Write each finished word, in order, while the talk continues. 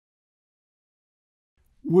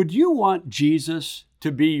Would you want Jesus to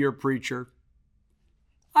be your preacher?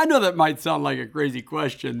 I know that might sound like a crazy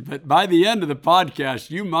question, but by the end of the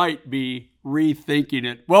podcast, you might be rethinking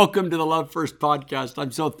it. Welcome to the Love First podcast.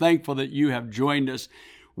 I'm so thankful that you have joined us.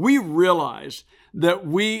 We realize that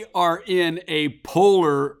we are in a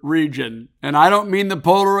polar region, and I don't mean the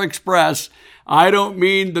Polar Express. I don't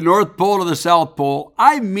mean the North Pole or the South Pole.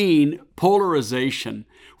 I mean polarization.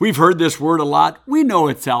 We've heard this word a lot. We know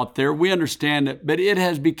it's out there. We understand it, but it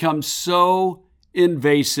has become so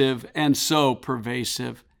invasive and so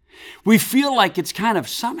pervasive. We feel like it's kind of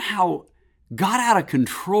somehow got out of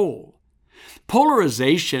control.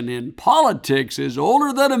 Polarization in politics is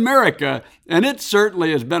older than America, and it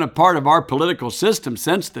certainly has been a part of our political system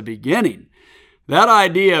since the beginning. That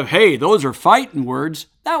idea of, hey, those are fighting words,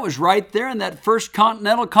 that was right there in that First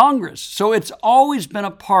Continental Congress. So it's always been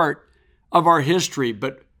a part of our history.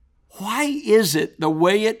 But why is it the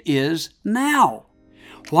way it is now?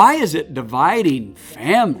 Why is it dividing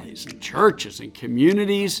families and churches and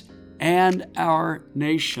communities and our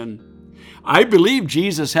nation? I believe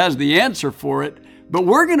Jesus has the answer for it, but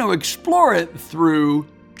we're going to explore it through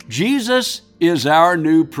Jesus is our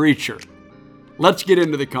new preacher. Let's get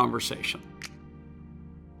into the conversation.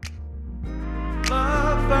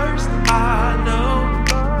 Love first, I know.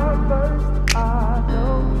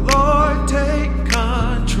 Lord, take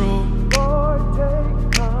control.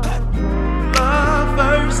 Love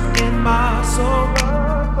first in my soul.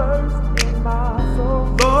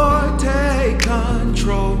 Lord, take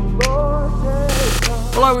control.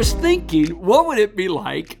 Well, I was thinking, what would it be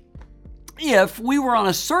like if we were on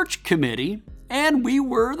a search committee and we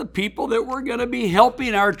were the people that were going to be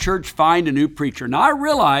helping our church find a new preacher? Now, I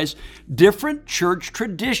realize different church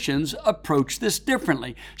traditions approach this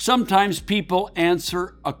differently. Sometimes people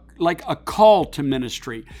answer like a call to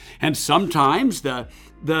ministry, and sometimes the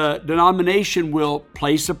denomination will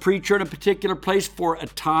place a preacher in a particular place for a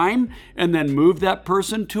time and then move that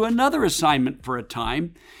person to another assignment for a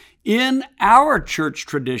time. In our church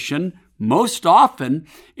tradition, most often,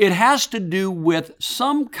 it has to do with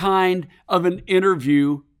some kind of an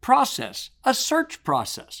interview process, a search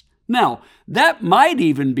process. Now, that might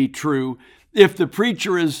even be true if the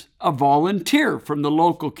preacher is a volunteer from the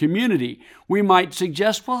local community. We might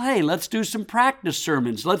suggest, well, hey, let's do some practice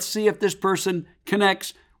sermons. Let's see if this person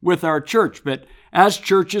connects with our church. But as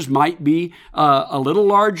churches might be a little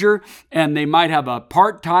larger and they might have a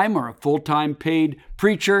part-time or a full-time paid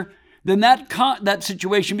preacher, then that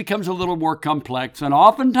situation becomes a little more complex. And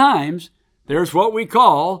oftentimes, there's what we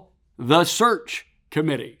call the search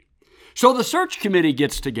committee. So the search committee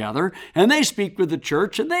gets together and they speak with the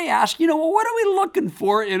church and they ask, well, what are we looking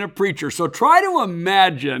for in a preacher? So try to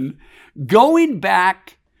imagine going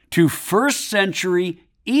back to first century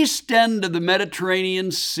east end of the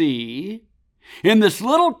Mediterranean Sea in this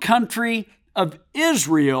little country of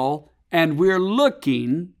Israel, and we're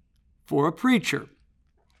looking for a preacher.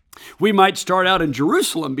 We might start out in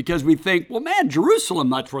Jerusalem because we think, well, man, Jerusalem,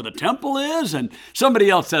 that's where the temple is. And somebody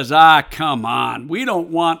else says, come on. We don't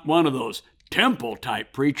want one of those temple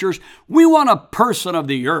type preachers. We want a person of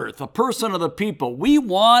the earth, a person of the people. We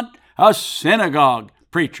want a synagogue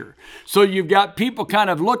preacher. So you've got people kind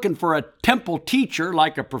of looking for a temple teacher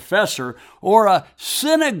like a professor or a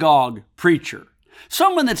synagogue preacher.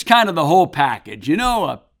 Someone that's kind of the whole package,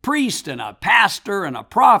 a priest and a pastor and a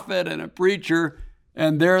prophet and a preacher.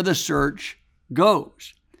 And there the search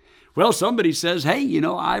goes. Well, somebody says, hey,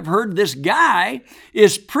 I've heard this guy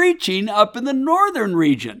is preaching up in the northern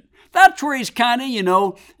region. That's where he's kind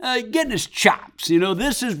of, getting his chops.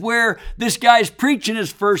 This is where this guy's preaching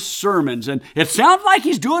his first sermons. And it sounds like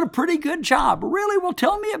he's doing a pretty good job. Really? Well,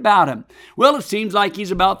 tell me about him. Well, it seems like he's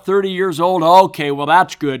about 30 years old. Okay, well,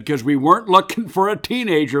 that's good because we weren't looking for a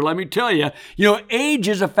teenager. Let me tell you, age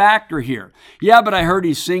is a factor here. Yeah, but I heard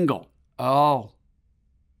he's single. Oh,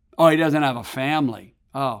 he doesn't have a family.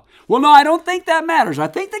 Oh, well, no, I don't think that matters. I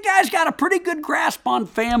think the guy's got a pretty good grasp on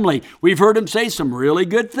family. We've heard him say some really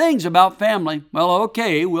good things about family. Well,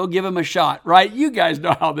 okay, we'll give him a shot, right? You guys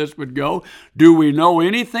know how this would go. Do we know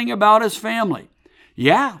anything about his family?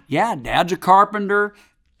 Yeah, Dad's a carpenter.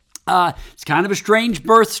 It's kind of a strange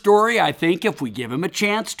birth story. I think if we give him a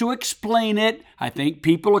chance to explain it, I think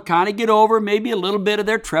people will kind of get over maybe a little bit of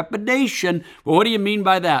their trepidation. Well, what do you mean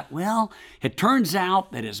by that? Well, it turns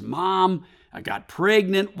out that his mom got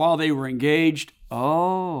pregnant while they were engaged.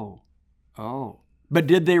 Oh. But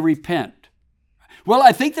did they repent? Well,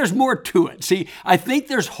 I think there's more to it. See, I think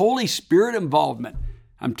there's Holy Spirit involvement.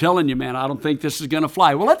 I'm telling you, man, I don't think this is going to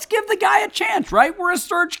fly. Well, let's give the guy a chance, right? We're a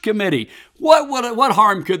search committee. What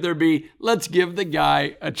harm could there be? Let's give the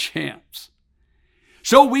guy a chance.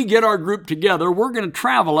 So we get our group together. We're going to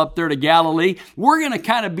travel up there to Galilee. We're going to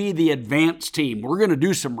kind of be the advance team. We're going to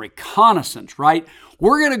do some reconnaissance, right?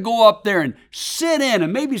 We're going to go up there and sit in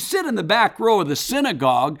and maybe sit in the back row of the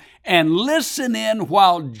synagogue and listen in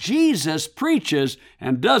while Jesus preaches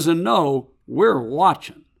and doesn't know we're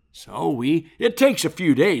watching. So it takes a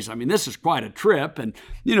few days. I mean, this is quite a trip. And,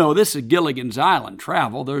 this is Gilligan's Island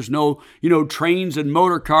travel. There's no, trains and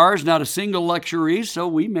motor cars, not a single luxury. So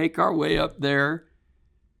we make our way up there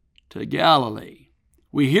to Galilee.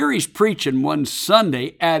 We hear he's preaching one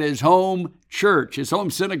Sunday at his home church, his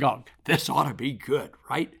home synagogue. This ought to be good,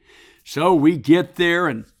 right? So we get there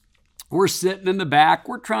and we're sitting in the back.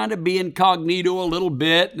 We're trying to be incognito a little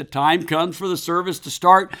bit. The time comes for the service to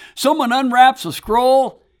start. Someone unwraps a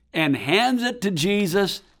scroll and hands it to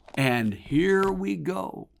Jesus. And here we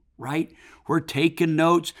go, right? We're taking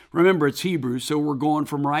notes. Remember, it's Hebrew, so we're going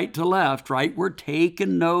from right to left, right? We're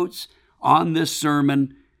taking notes on this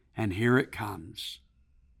sermon. And here it comes.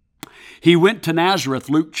 He went to Nazareth,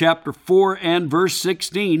 Luke chapter 4 and verse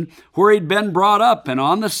 16, where he'd been brought up. And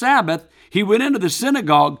on the Sabbath, he went into the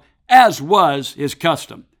synagogue, as was his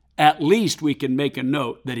custom. At least we can make a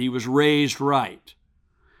note that he was raised right.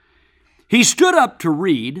 He stood up to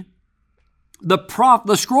read.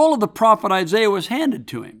 The scroll of the prophet Isaiah was handed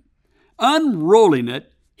to him. Unrolling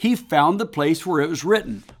it, he found the place where it was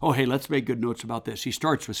written. Oh, hey, let's make good notes about this. He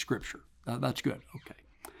starts with Scripture. That's good. Okay.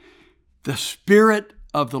 The Spirit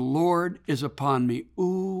of the Lord is upon me.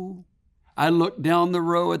 Ooh, I look down the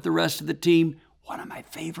row at the rest of the team. One of my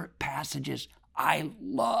favorite passages. I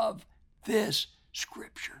love this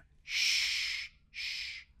Scripture. Shh.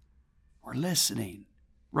 We're listening,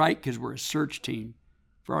 right? Because we're a search team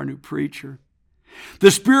for our new preacher.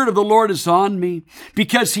 The Spirit of the Lord is on me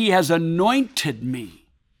because he has anointed me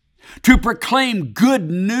to proclaim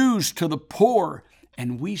good news to the poor.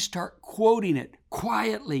 And we start quoting it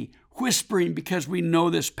quietly, whispering because we know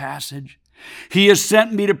this passage. He has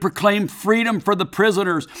sent me to proclaim freedom for the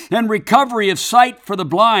prisoners and recovery of sight for the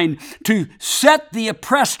blind, to set the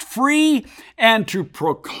oppressed free and to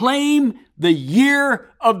proclaim the year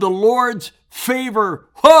of the Lord's favor.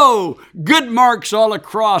 Whoa! Good marks all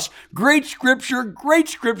across. Great scripture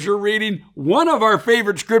reading. One of our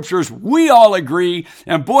favorite scriptures, we all agree.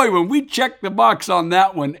 And boy, when we checked the box on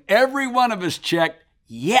that one, every one of us checked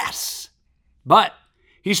yes. But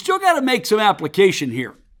he's still got to make some application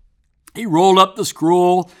here. He rolled up the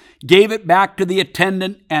scroll, gave it back to the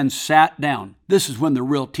attendant, and sat down. This is when the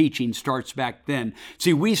real teaching starts back then.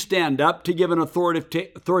 See, we stand up to give an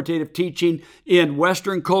authoritative teaching in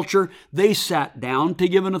Western culture. They sat down to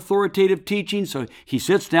give an authoritative teaching. So he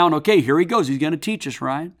sits down. Okay, here he goes. He's going to teach us,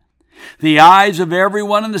 right? The eyes of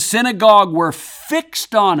everyone in the synagogue were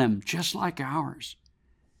fixed on him, just like ours.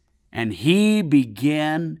 And he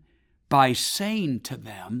began by saying to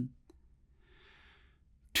them,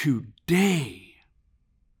 today,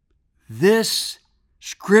 this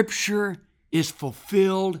scripture is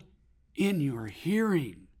fulfilled in your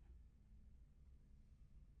hearing.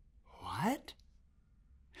 What?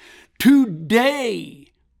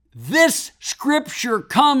 Today, this scripture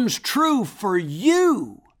comes true for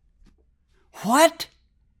you. What?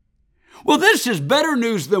 Well, this is better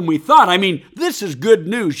news than we thought. I mean, this is good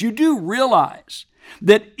news. You do realize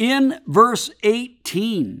that in verse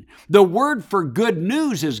 18, the word for good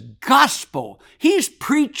news is gospel. He's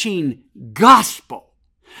preaching gospel.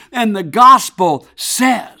 And the gospel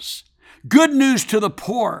says, good news to the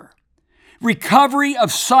poor, recovery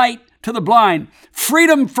of sight to the blind,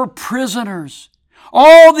 freedom for prisoners,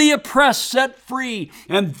 all the oppressed set free.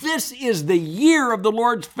 And this is the year of the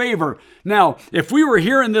Lord's favor. Now, if we were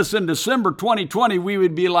hearing this in December 2020, we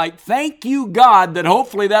would be like, thank you, God, that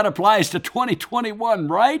hopefully that applies to 2021,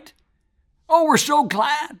 right? Oh, we're so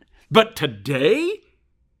glad. But today,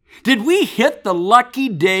 did we hit the lucky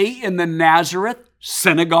day in the Nazareth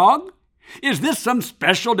synagogue? Is this some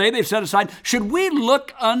special day they've set aside? Should we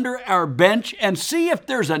look under our bench and see if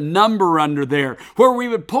there's a number under there where we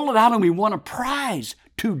would pull it out and we won a prize?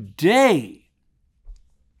 Today,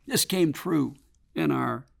 this came true in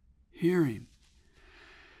our hearing.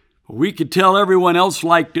 We could tell everyone else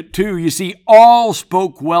liked it too. You see, all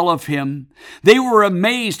spoke well of him. They were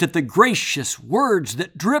amazed at the gracious words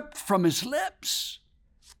that dripped from his lips.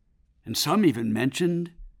 And some even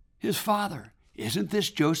mentioned his father. Isn't this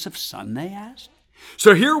Joseph's son, they asked?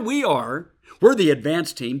 So here we are. We're the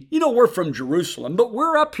advance team. You know, we're from Jerusalem, but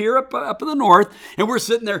we're up here, up in the north, and we're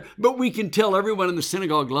sitting there. But we can tell everyone in the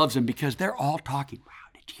synagogue loves him because they're all talking. Wow,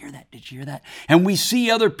 did you hear that? Did you hear that? And we see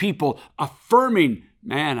other people affirming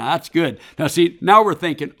Man, that's good. Now see, now we're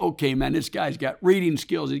thinking, okay, man, this guy's got reading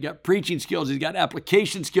skills. He's got preaching skills. He's got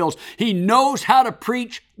application skills. He knows how to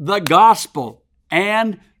preach the gospel.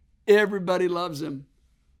 And everybody loves him.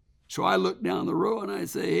 So I look down the row and I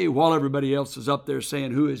say, hey, while everybody else is up there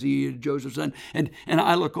saying, who is he, Joseph's son? And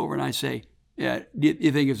I look over and I say, yeah, do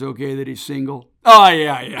you think it's okay that he's single? Oh,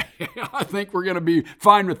 yeah. I think we're going to be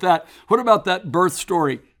fine with that. What about that birth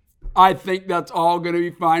story? I think that's all going to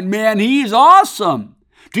be fine. Man, he's awesome.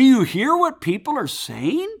 Do you hear what people are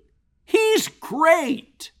saying? He's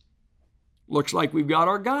great. Looks like we've got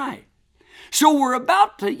our guy. So we're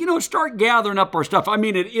about to, start gathering up our stuff. I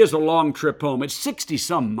mean, it is a long trip home. It's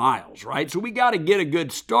 60-some miles, right? So we got to get a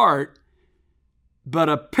good start. But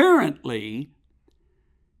apparently,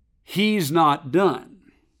 he's not done.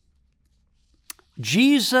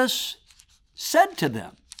 Jesus said to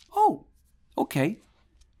them, oh, okay.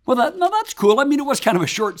 Well, that's cool. I mean, it was kind of a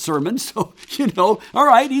short sermon, so, all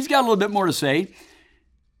right, he's got a little bit more to say.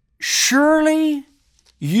 Surely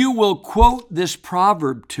you will quote this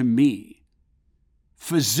proverb to me,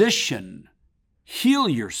 physician, heal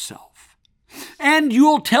yourself. And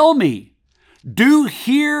you'll tell me, do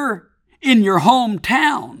here in your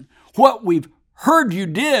hometown what we've heard you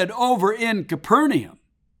did over in Capernaum.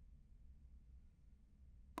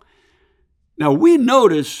 Now we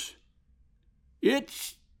notice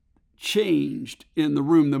it's changed in the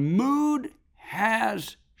room. The mood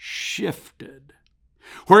has shifted.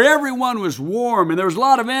 Where everyone was warm and there was a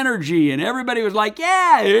lot of energy and everybody was like,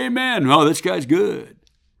 yeah, amen. Oh, this guy's good.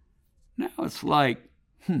 Now it's like,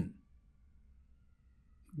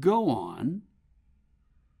 go on.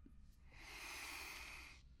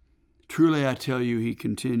 Truly I tell you, he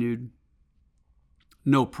continued,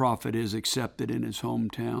 no prophet is accepted in his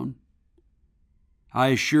hometown. I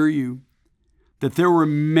assure you, that there were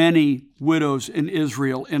many widows in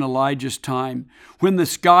Israel in Elijah's time when the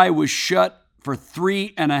sky was shut for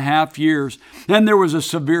 3.5 years and there was a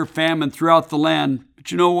severe famine throughout the land. But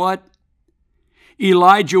you know what?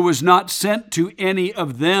 Elijah was not sent to any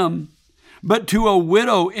of them, but to a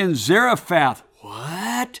widow in Zarephath.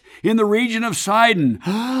 What? In the region of Sidon.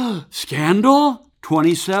 Scandal?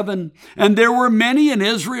 27. And there were many in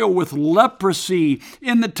Israel with leprosy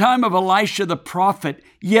in the time of Elisha the prophet,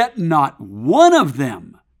 yet not one of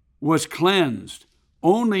them was cleansed.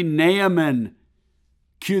 Only Naaman,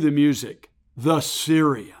 cue the music, the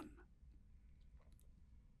Syrian.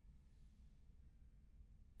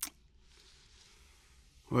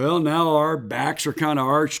 Well, now our backs are kind of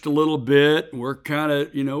arched a little bit. We're kind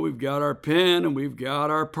of, we've got our pen and we've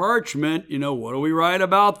got our parchment. What do we write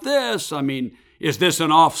about this? I mean, is this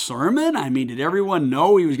an off sermon? I mean, did everyone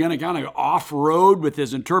know he was going to kind of off-road with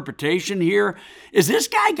his interpretation here? Is this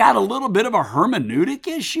guy got a little bit of a hermeneutic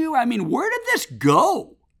issue? I mean, where did this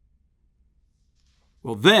go?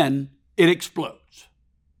 Well, then it explodes.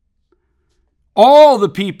 All the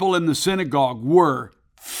people in the synagogue were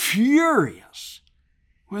furious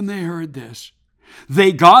when they heard this.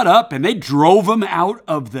 They got up and they drove him out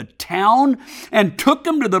of the town and took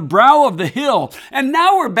him to the brow of the hill. And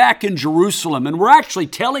now we're back in Jerusalem and we're actually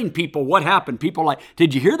telling people what happened. People are like,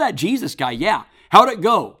 did you hear that Jesus guy? Yeah. How'd it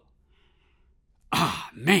go?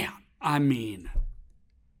 Man, I mean,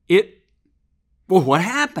 what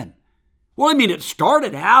happened? Well, I mean, it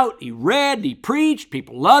started out, he read, he preached,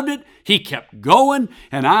 people loved it, he kept going,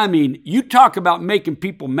 and I mean, you talk about making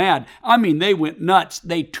people mad. I mean, they went nuts.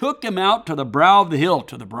 They took him out to the brow of the hill.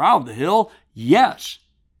 To the brow of the hill? Yes.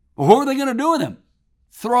 Well, what were they going to do with him?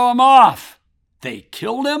 Throw him off. They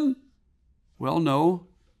killed him? Well, no,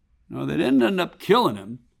 they didn't end up killing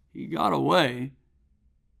him. He got away.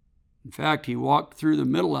 In fact, he walked through the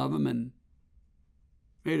middle of them and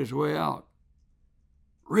made his way out.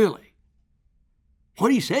 Really? What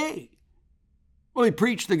did he say? Well, he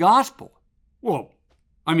preached the gospel. Well,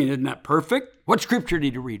 I mean, isn't that perfect? What scripture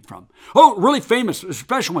did he read from? Oh, really famous,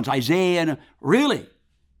 special ones, Isaiah. And really?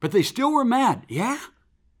 But they still were mad. Yeah?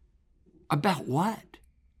 About what?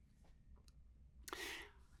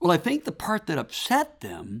 Well, I think the part that upset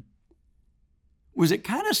them was it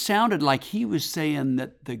kind of sounded like he was saying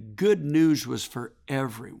that the good news was for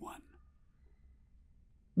everyone.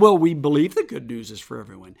 Well, we believe the good news is for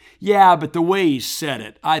everyone. Yeah, but the way he said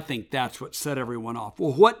it, I think that's what set everyone off.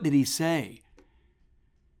 Well, what did he say?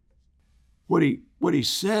 What he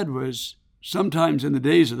said was, sometimes in the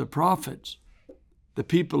days of the prophets, the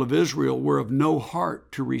people of Israel were of no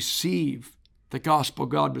heart to receive the gospel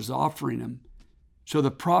God was offering them. So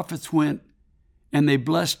the prophets went and they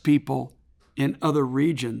blessed people in other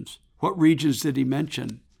regions. What regions did he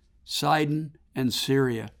mention? Sidon and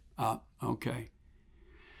Syria. Okay.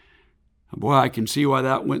 Boy, I can see why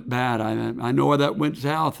that went bad. I know why that went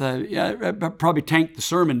south. It probably tanked the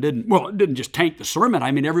sermon, didn't? Well, it didn't just tank the sermon.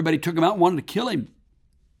 I mean, everybody took him out and wanted to kill him.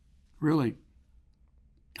 Really.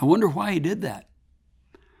 I wonder why he did that.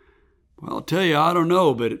 Well, I'll tell you, I don't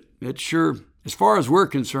know, but it's sure, as far as we're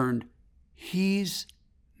concerned, he's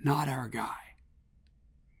not our guy.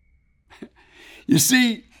 You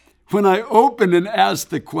see, when I opened and asked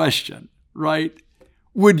the question, right,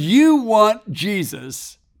 would you want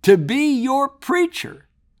Jesus to be your preacher?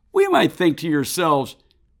 We might think to yourselves,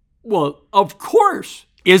 well, of course.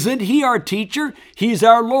 Isn't he our teacher? He's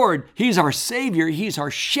our Lord. He's our Savior. He's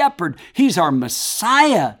our shepherd. He's our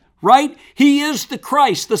Messiah, right? He is the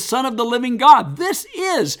Christ, the Son of the living God. This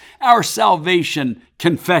is our salvation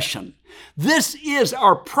confession. This is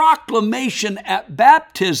our proclamation at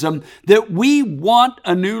baptism that we want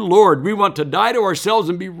a new Lord. We want to die to ourselves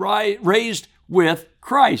and be raised with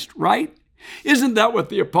Christ, right? Isn't that what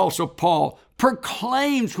the Apostle Paul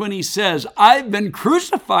proclaims when he says, I've been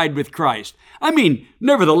crucified with Christ? I mean,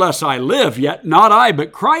 nevertheless I live, yet not I,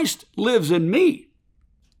 but Christ lives in me.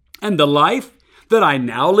 And the life that I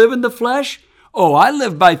now live in the flesh, I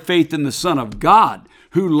live by faith in the Son of God,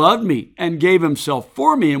 who loved me and gave himself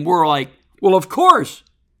for me. And we're like, well, of course.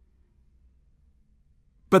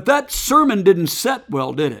 But that sermon didn't set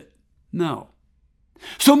well, did it? No.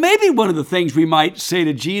 So maybe one of the things we might say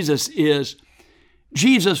to Jesus is,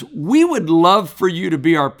 Jesus, we would love for you to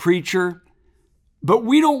be our preacher, but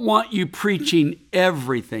we don't want you preaching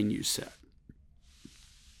everything you said.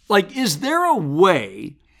 Like, is there a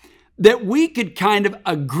way that we could kind of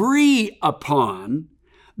agree upon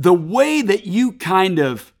the way that you kind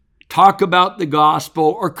of talk about the gospel,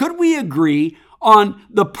 or could we agree on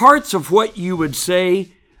the parts of what you would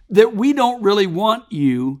say that we don't really want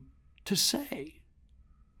you to say?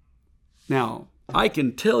 Now, I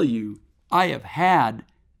can tell you, I have had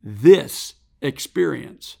this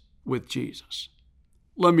experience with Jesus.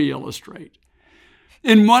 Let me illustrate.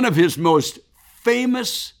 In one of his most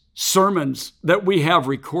famous sermons that we have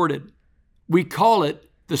recorded, we call it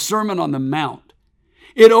the Sermon on the Mount.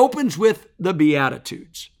 It opens with the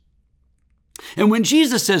Beatitudes. And when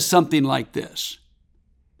Jesus says something like this,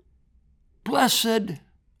 blessed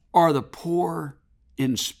are the poor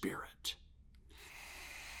in spirit,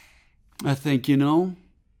 I think, you're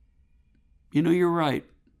right.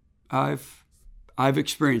 I've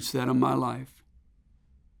experienced that in my life.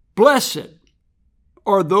 Blessed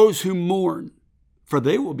are those who mourn, for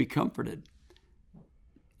they will be comforted.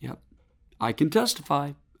 Yep, I can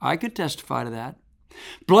testify. I can testify to that.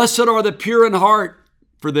 Blessed are the pure in heart,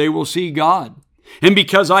 for they will see God. And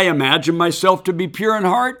because I imagine myself to be pure in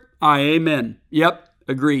heart, amen. Yep,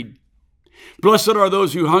 agreed. Blessed are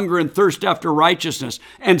those who hunger and thirst after righteousness.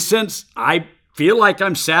 And since I feel like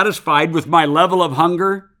I'm satisfied with my level of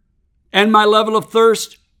hunger and my level of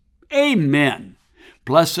thirst, amen.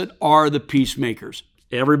 Blessed are the peacemakers.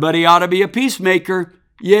 Everybody ought to be a peacemaker.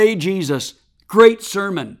 Yay, Jesus. Great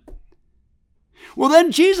sermon. Well,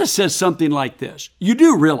 then Jesus says something like this. You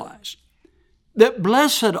do realize that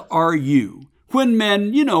blessed are you when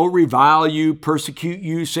men, revile you, persecute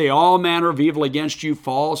you, say all manner of evil against you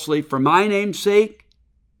falsely for my name's sake.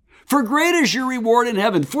 For great is your reward in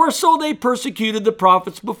heaven, for so they persecuted the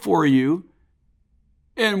prophets before you.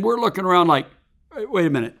 And we're looking around like, wait a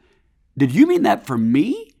minute, did you mean that for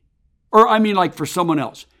me? Or I mean like for someone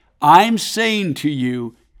else? I'm saying to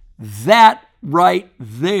you, that right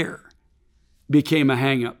there became a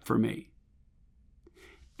hang-up for me.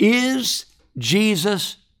 Is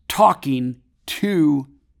Jesus talking to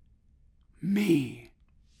me?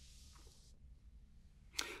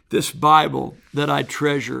 This Bible that I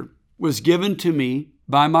treasure was given to me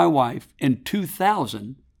by my wife in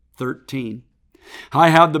 2013. I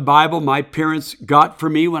have the Bible my parents got for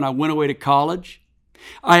me when I went away to college.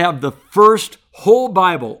 I have the first whole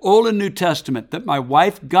Bible, Old and New Testament, that my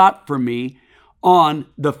wife got for me on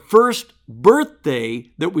the first birthday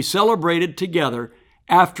that we celebrated together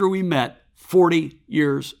after we met 40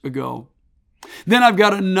 years ago. Then I've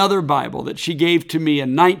got another Bible that she gave to me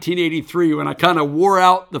in 1983 when I kind of wore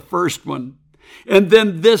out the first one. And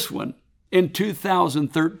then this one in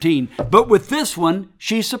 2013. But with this one,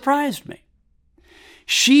 she surprised me.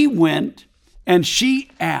 She went and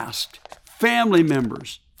she asked family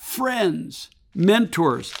members, friends,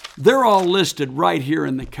 mentors. They're all listed right here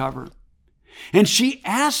in the cover. And she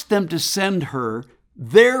asked them to send her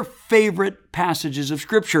their favorite passages of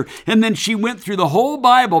Scripture. And then she went through the whole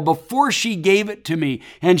Bible before she gave it to me,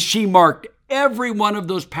 and she marked every one of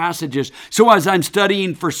those passages. So as I'm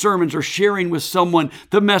studying for sermons or sharing with someone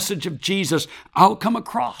the message of Jesus, I'll come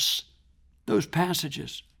across those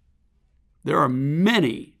passages. There are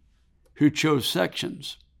many who chose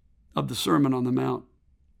sections of the Sermon on the Mount.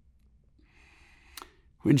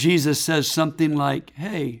 When Jesus says something like,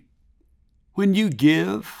 hey, when you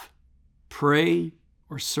give, pray,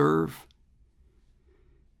 or serve,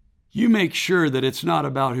 you make sure that it's not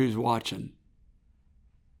about who's watching.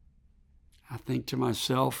 I think to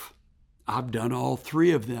myself, I've done all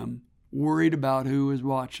three of them, worried about who is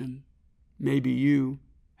watching. Maybe you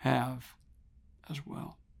have as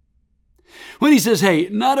well. When he says, hey,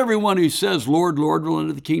 not everyone who says, Lord, Lord, will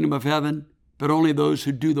enter the kingdom of heaven, but only those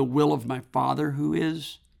who do the will of my Father who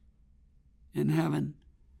is in heaven.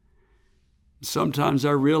 Sometimes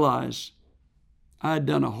I realize I had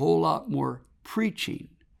done a whole lot more preaching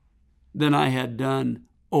than I had done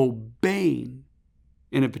obeying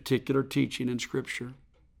in a particular teaching in Scripture.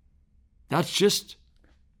 That's just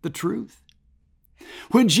the truth.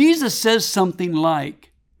 When Jesus says something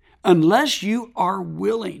like, unless you are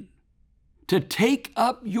willing to take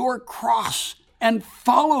up your cross and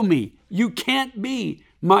follow me, you can't be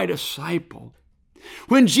my disciple.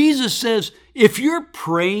 When Jesus says, if you're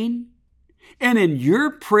praying and in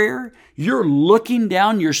your prayer, you're looking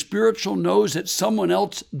down your spiritual nose at someone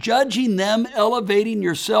else, judging them, elevating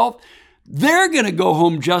yourself, they're going to go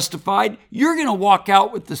home justified. You're going to walk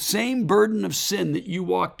out with the same burden of sin that you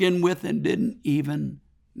walked in with and didn't even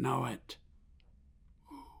know it.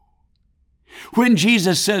 When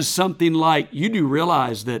Jesus says something like, you do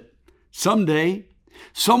realize that someday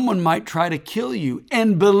someone might try to kill you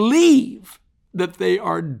and believe that they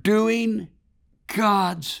are doing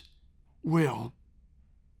God's will.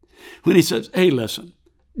 When he says, hey, listen,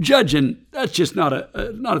 judging, that's just not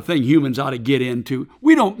a thing humans ought to get into.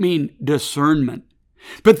 We don't mean discernment.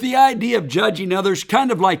 But the idea of judging others,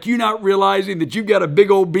 kind of like you not realizing that you've got a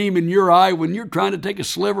big old beam in your eye when you're trying to take a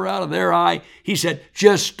sliver out of their eye, he said,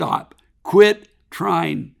 just stop. Quit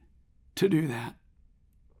trying to do that.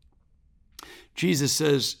 Jesus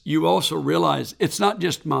says, you also realize it's not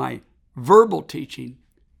just my verbal teaching.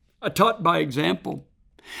 I taught by example.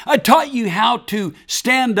 I taught you how to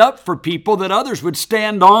stand up for people that others would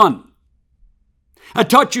stand on. I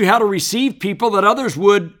taught you how to receive people that others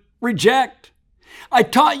would reject. I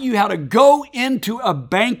taught you how to go into a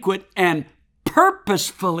banquet and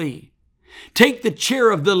purposefully take the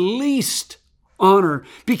chair of the least honor,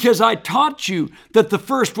 because I taught you that the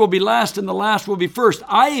first will be last and the last will be first.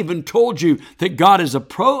 I even told you that God is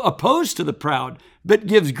opposed to the proud, but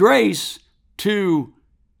gives grace to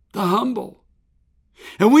the humble.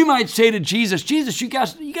 And we might say to Jesus, you got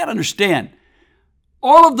to understand,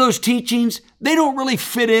 all of those teachings, they don't really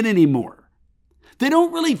fit in anymore. They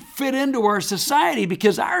don't really fit into our society,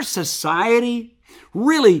 because our society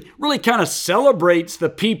really kind of celebrates the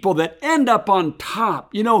people that end up on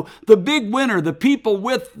top. You know, the big winner, the people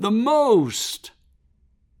with the most.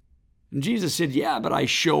 And Jesus said, yeah, but I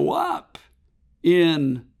show up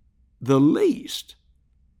in the least.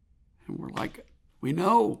 And we're like, we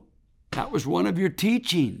know that was one of your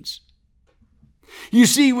teachings. You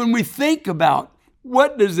see, when we think about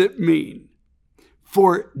what does it mean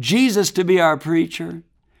for Jesus to be our preacher,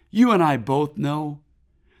 you and I both know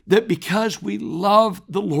that because we love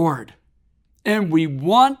the Lord and we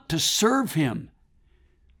want to serve Him,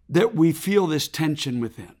 that we feel this tension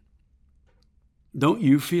within. Don't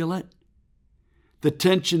you feel it? The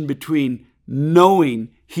tension between knowing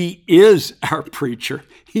He is our preacher,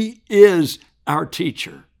 He is our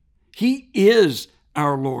teacher, He is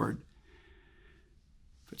our Lord.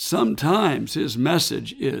 But sometimes His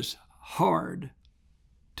message is hard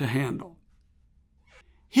to handle.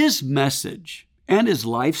 His message and His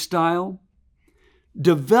lifestyle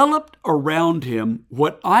developed around Him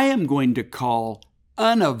what I am going to call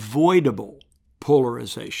unavoidable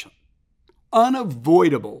polarization.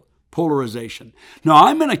 Unavoidable polarization. Now,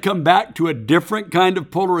 I'm going to come back to a different kind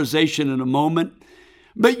of polarization in a moment,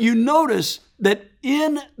 but you notice that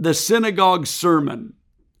in the synagogue sermon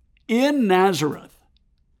in Nazareth,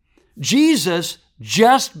 Jesus,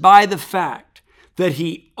 just by the fact that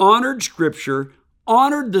He honored Scripture,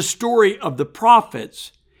 honored the story of the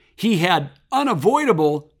prophets, He had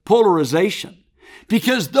unavoidable polarization.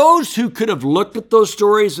 Because those who could have looked at those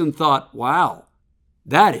stories and thought, wow,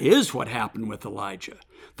 that is what happened with Elijah.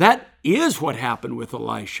 That is what happened with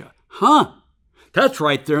Elisha. That's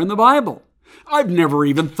right there in the Bible. I've never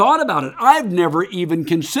even thought about it. I've never even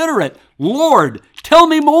considered it. Lord, tell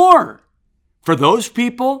me more. For those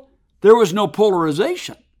people, there was no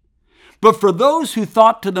polarization. But for those who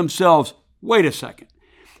thought to themselves, wait a second,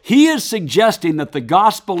 He is suggesting that the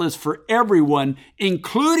gospel is for everyone,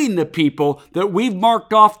 including the people that we've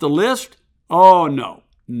marked off the list? Oh, no.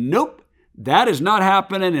 Nope. That is not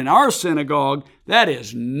happening in our synagogue. That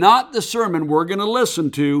is not the sermon we're going to listen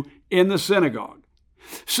to in the synagogue.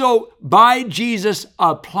 So by Jesus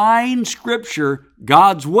applying Scripture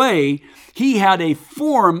God's way, he had a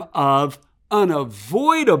form of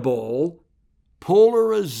unavoidable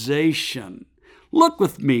polarization. Look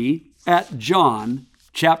with me at John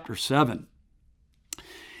chapter 7.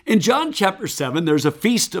 In John chapter 7, there's a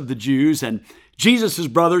feast of the Jews, and Jesus'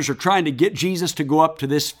 brothers are trying to get Jesus to go up to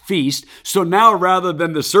this feast. So now, rather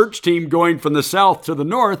than the search team going from the south to the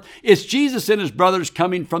north, it's Jesus and his brothers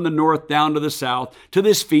coming from the north down to the south to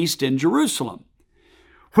this feast in Jerusalem.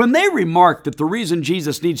 When they remark that the reason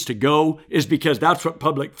Jesus needs to go is because that's what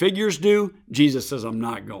public figures do, Jesus says, I'm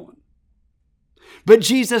not going. But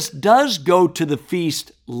Jesus does go to the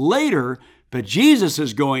feast later, but Jesus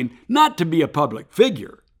is going not to be a public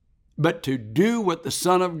figure, but to do what the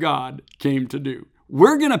Son of God came to do.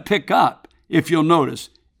 We're going to pick up, if you'll notice,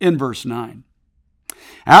 in verse 9.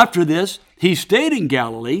 After this, he stayed in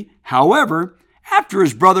Galilee. However, after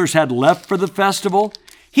his brothers had left for the festival,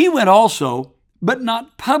 he went also, but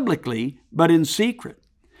not publicly, but in secret.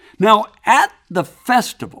 Now, at the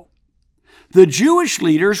festival, the Jewish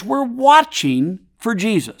leaders were watching for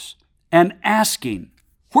Jesus and asking,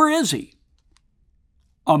 where is he?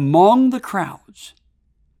 Among the crowds,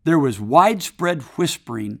 there was widespread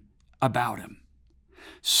whispering about him.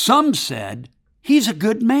 Some said, he's a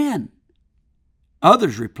good man.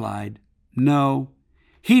 Others replied, no,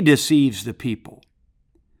 he deceives the people.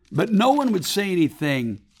 But no one would say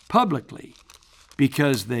anything publicly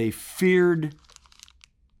because they feared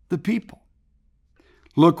the people.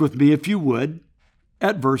 Look with me, if you would,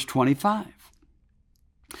 at verse 25.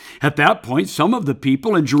 At that point, some of the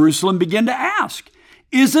people in Jerusalem began to ask,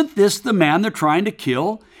 isn't this the man they're trying to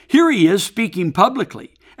kill? Here he is speaking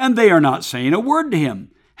publicly, and they are not saying a word to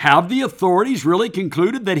him. Have the authorities really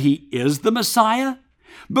concluded that he is the Messiah?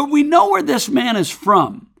 But we know where this man is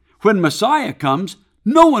from. When Messiah comes,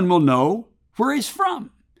 no one will know where he's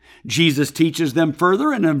from. Jesus teaches them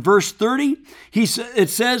further, and in verse 30, it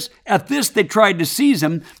says, at this they tried to seize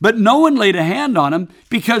him, but no one laid a hand on him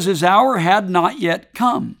because his hour had not yet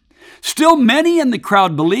come. Still many in the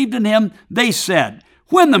crowd believed in him. They said,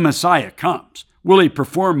 when the Messiah comes, will he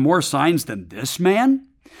perform more signs than this man?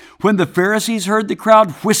 When the Pharisees heard the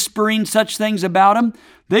crowd whispering such things about him,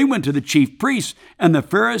 they went to the chief priests, and the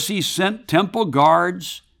Pharisees sent temple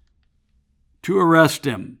guards to arrest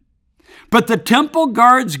him. But the temple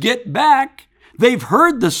guards get back. They've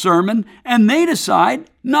heard the sermon, and they decide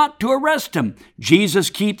not to arrest him. Jesus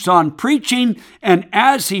keeps on preaching, and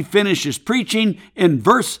as he finishes preaching, in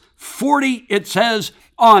verse 40, it says,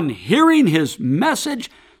 on hearing his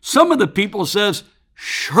message, some of the people says,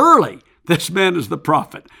 surely this man is the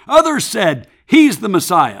prophet. Others said, he's the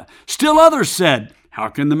Messiah. Still others said, how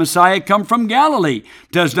can the Messiah come from Galilee?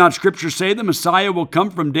 Does not Scripture say the Messiah will come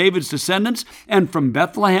from David's descendants and from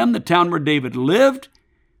Bethlehem, the town where David lived?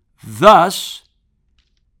 Thus,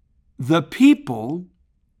 the people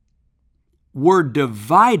were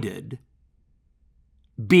divided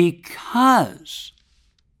because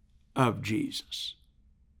of Jesus.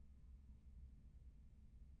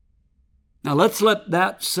 Now let's let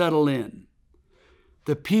that settle in.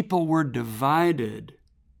 The people were divided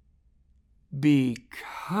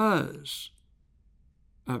because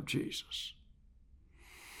of Jesus.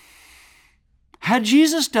 Had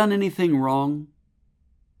Jesus done anything wrong?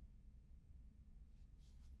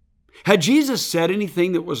 Had Jesus said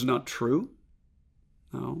anything that was not true?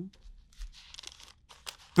 No.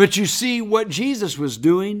 But you see, what Jesus was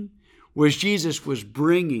doing was Jesus was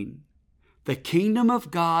bringing the kingdom of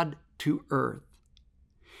God to earth.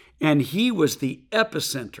 And he was the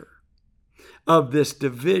epicenter of this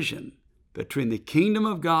division between the kingdom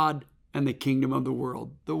of God and the kingdom of the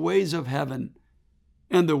world, the ways of heaven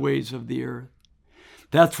and the ways of the earth.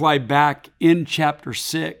 That's why back in chapter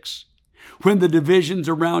 6, when the divisions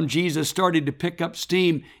around Jesus started to pick up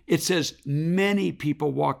steam, it says many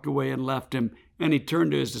people walked away and left him, and he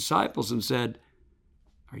turned to his disciples and said,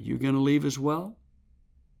 are you going to leave as well?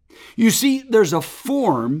 You see, there's a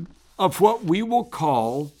form of what we will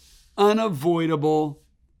call unavoidable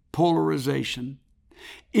polarization.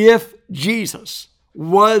 If Jesus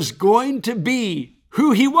was going to be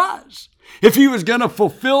who he was, if he was going to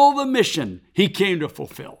fulfill the mission he came to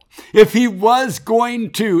fulfill, if he was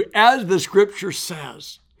going to, as the Scripture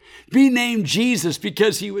says, be named Jesus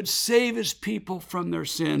because he would save his people from their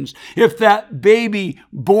sins, if that baby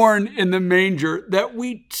born in the manger that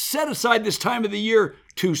we set aside this time of the year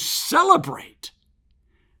to celebrate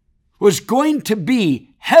was going to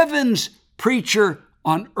be heaven's preacher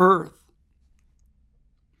on earth,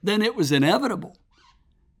 then it was inevitable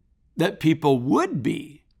that people would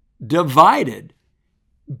be divided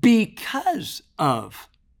because of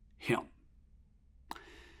him.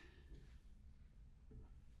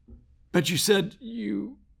 But you said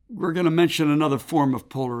you were going to mention another form of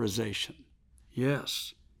polarization.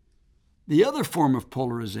 Yes. The other form of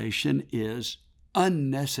polarization is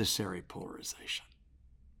unnecessary polarization.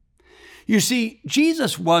 You see,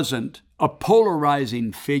 Jesus wasn't a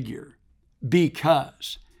polarizing figure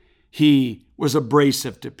because he was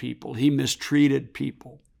abrasive to people. He mistreated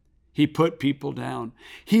people. He put people down.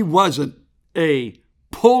 He wasn't a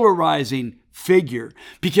polarizing figure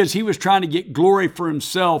because he was trying to get glory for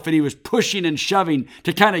himself and he was pushing and shoving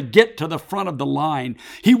to kind of get to the front of the line.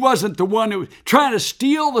 He wasn't the one who was trying to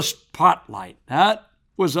steal the spotlight. That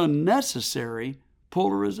was unnecessary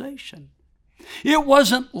polarization. It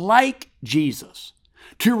wasn't like Jesus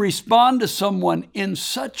to respond to someone in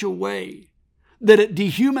such a way that it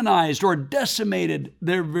dehumanized or decimated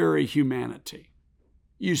their very humanity.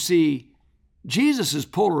 You see, Jesus'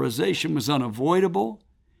 polarization was unavoidable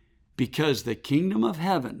because the kingdom of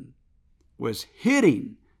heaven was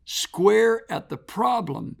hitting square at the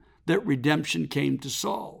problem that redemption came to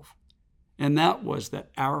solve. And that was that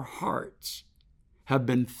our hearts have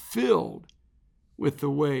been filled with the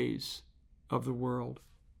ways of the world.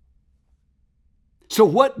 So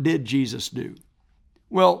what did Jesus do?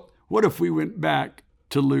 Well, what if we went back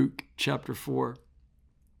to Luke chapter 4?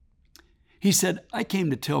 He said, I came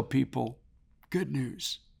to tell people good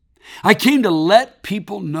news. I came to let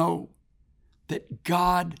people know that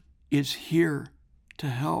God is here to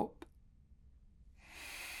help.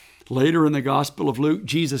 Later in the Gospel of Luke,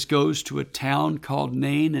 Jesus goes to a town called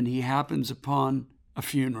Nain and he happens upon a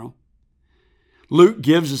funeral. Luke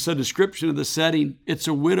gives us a description of the setting. It's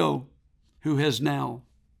a widow who has now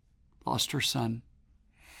lost her son.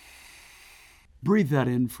 Breathe that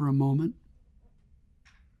in for a moment.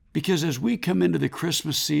 Because as we come into the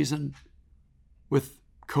Christmas season with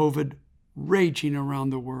COVID raging around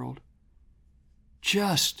the world,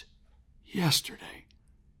 just yesterday,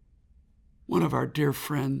 one of our dear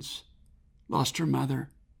friends lost her mother.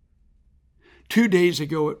 2 days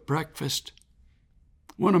ago at breakfast,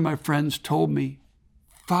 one of my friends told me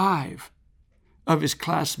 5 of his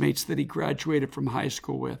classmates that he graduated from high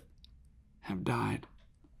school with have died.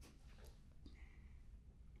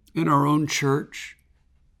 In our own church,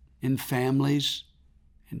 in families,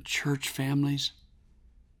 in church families,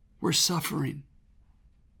 we're suffering.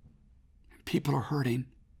 People are hurting.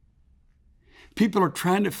 People are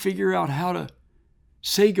trying to figure out how to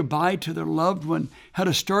say goodbye to their loved one, how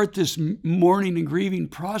to start this mourning and grieving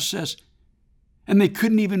process. And they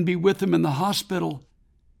couldn't even be with them in the hospital.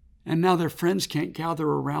 And now their friends can't gather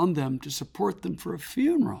around them to support them for a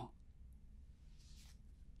funeral.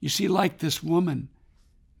 You see, like this woman,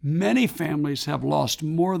 many families have lost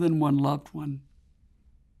more than one loved one.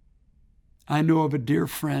 I know of a dear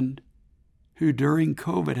friend who during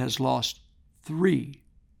COVID has lost 3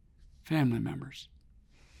 family members.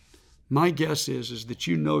 My guess is that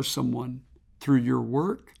you know someone through your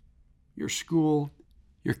work, your school,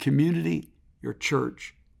 your community, your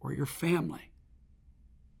church, or your family.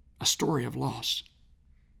 A story of loss.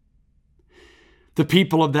 The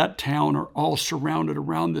people of that town are all surrounded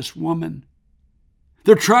around this woman.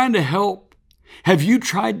 They're trying to help. Have you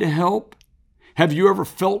tried to help? Have you ever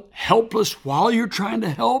felt helpless while you're trying to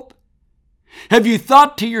help? Have you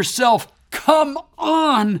thought to yourself, come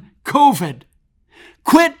on, COVID.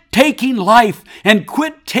 Quit taking life and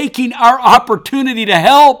quit taking our opportunity to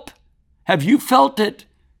help. Have you felt it?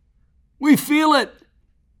 We feel it.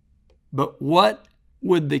 But what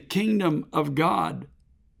would the kingdom of God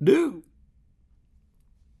do?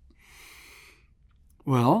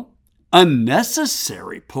 Well,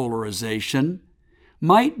 unnecessary polarization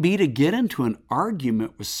might be to get into an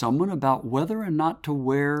argument with someone about whether or not to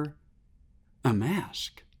wear a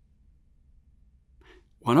mask.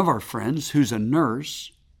 One of our friends who's a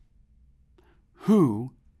nurse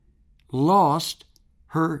who lost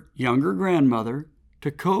her younger grandmother to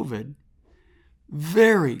COVID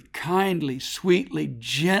very kindly, sweetly,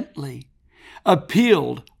 gently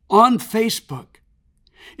appealed on Facebook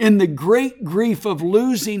in the great grief of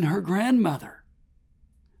losing her grandmother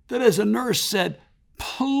that as a nurse said,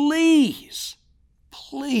 please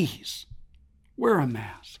wear a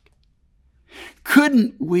mask.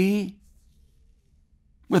 Couldn't we,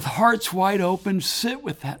 with hearts wide open, sit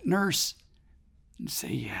with that nurse and say,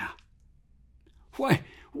 yeah, why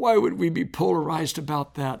would we be polarized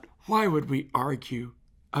about that? Why would we argue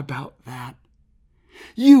about that?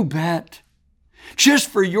 You bet. Just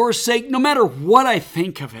for your sake, no matter what I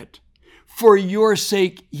think of it, for your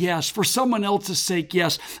sake, yes. For someone else's sake,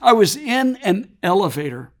 yes. I was in an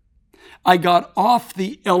elevator. I got off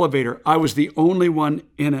the elevator. I was the only one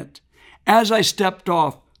in it. As I stepped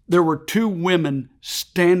off, there were two women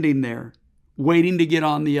standing there waiting to get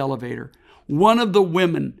on the elevator. One of the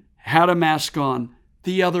women had a mask on.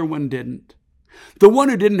 The other one didn't. The one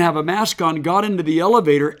who didn't have a mask on got into the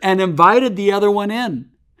elevator and invited the other one in.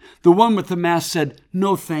 The one with the mask said,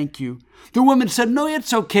 "No, thank you." The woman said, "No,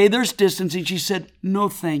 it's okay. There's distancing." She said, "No,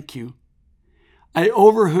 thank you." I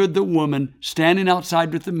overheard the woman standing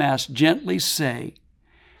outside with the mask gently say,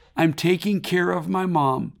 "I'm taking care of my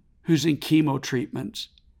mom who's in chemo treatments.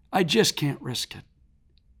 I just can't risk it."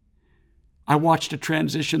 I watched a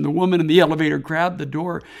transition. The woman in the elevator grabbed the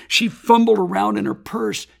door. She fumbled around in her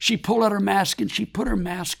purse. She pulled out her mask and she put her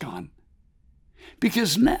mask on.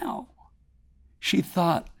 Because now she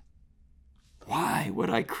thought, why would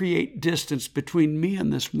I create distance between me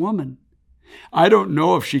and this woman? I don't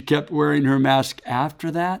know if she kept wearing her mask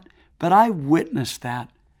after that, but I witnessed that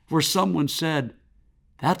where someone said,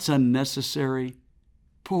 that's unnecessary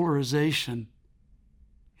polarization.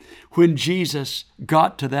 When Jesus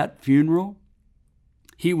got to that funeral,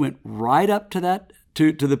 he went right up to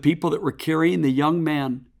the people that were carrying the young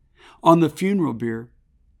man on the funeral bier.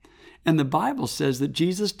 And the Bible says that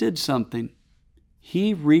Jesus did something.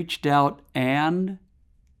 He reached out and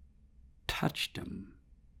touched him.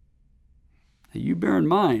 Now you bear in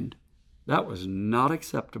mind, that was not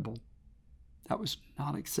acceptable. That was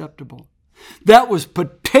not acceptable. That was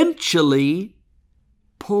potentially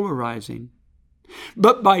polarizing.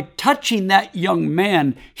 But by touching that young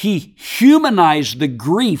man, he humanized the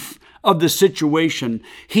grief of the situation.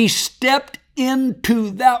 He stepped into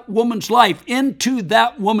that woman's life, into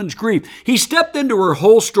that woman's grief. He stepped into her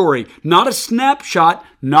whole story, not a snapshot,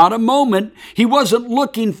 not a moment. He wasn't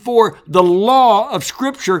looking for the law of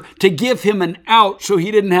Scripture to give him an out so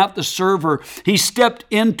he didn't have to serve her. He stepped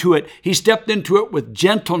into it. He stepped into it with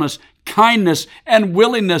gentleness, kindness, and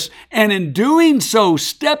willingness. And in doing so,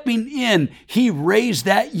 stepping in, he raised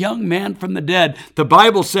that young man from the dead. The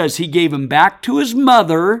Bible says he gave him back to his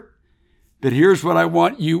mother. But here's what I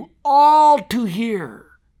want you all to hear.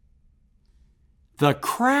 The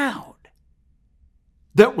crowd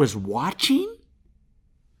that was watching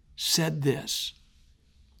said this: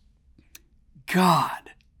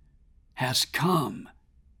 God has come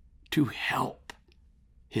to help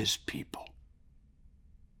his people.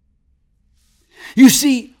 You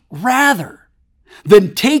see, rather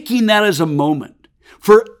than taking that as a moment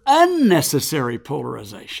for unnecessary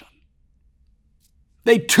polarization,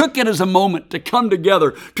 they took it as a moment to come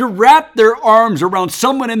together, to wrap their arms around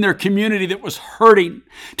someone in their community that was hurting,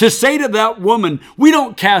 to say to that woman, we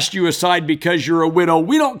don't cast you aside because you're a widow.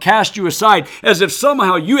 We don't cast you aside as if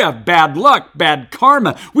somehow you have bad luck, bad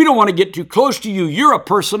karma. We don't want to get too close to you. You're a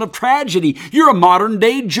person of tragedy. You're a modern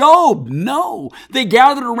day Job. No, they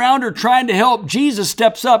gathered around her trying to help. Jesus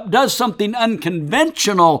steps up, does something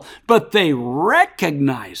unconventional, but they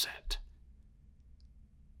recognize it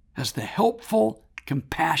as the helpful,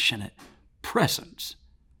 compassionate presence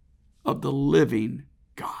of the living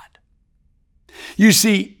God. You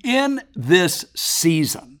see, in this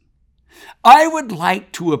season, I would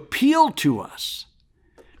like to appeal to us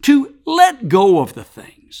to let go of the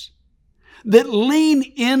things that lean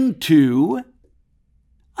into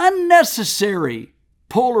unnecessary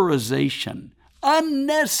polarization,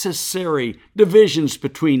 unnecessary divisions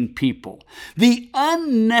between people, the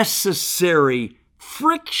unnecessary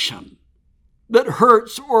friction that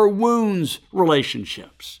hurts or wounds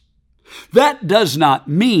relationships. That does not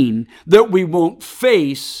mean that we won't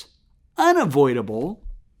face unavoidable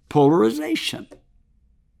polarization.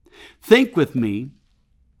 Think with me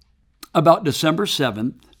about December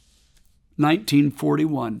 7th,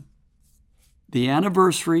 1941. The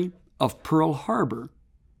anniversary of Pearl Harbor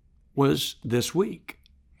was this week.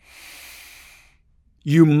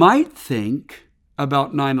 You might think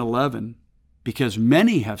about 9/11 because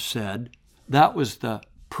many have said that was the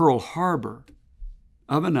Pearl Harbor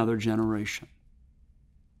of another generation.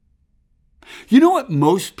 You know what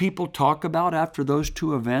most people talk about after those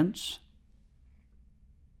two events?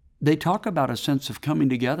 They talk about a sense of coming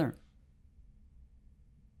together,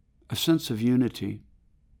 a sense of unity,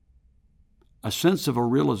 a sense of a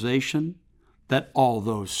realization that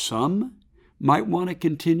although some might want to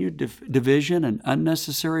continue division and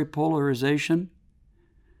unnecessary polarization,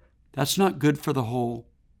 that's not good for the whole.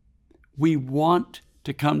 We want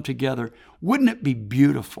to come together. Wouldn't it be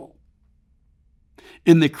beautiful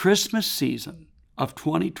in the Christmas season of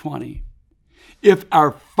 2020 if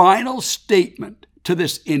our final statement to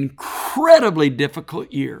this incredibly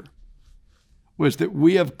difficult year was that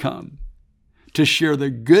we have come to share the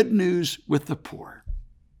good news with the poor,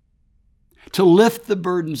 to lift the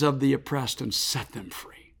burdens of the oppressed and set them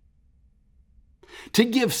free, to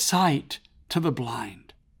give sight to the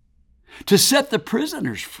blind, to set the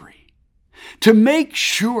prisoners free, to make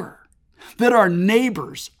sure that our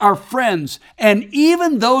neighbors, our friends, and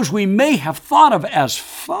even those we may have thought of as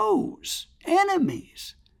foes,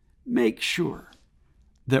 enemies, make sure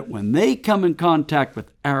that when they come in contact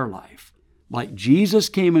with our life, like Jesus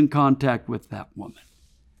came in contact with that woman,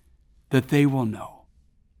 that they will know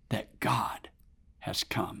that God has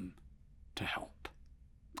come to help.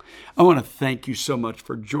 I want to thank you so much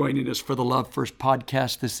for joining us for the Love First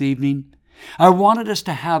podcast this evening. I wanted us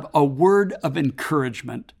to have a word of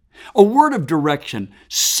encouragement, a word of direction,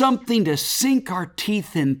 something to sink our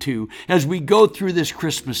teeth into as we go through this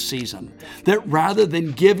Christmas season, that rather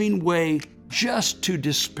than giving way just to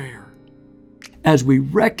despair, as we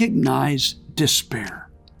recognize despair,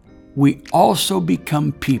 we also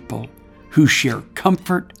become people who share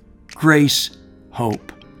comfort, grace,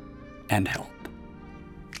 hope, and help.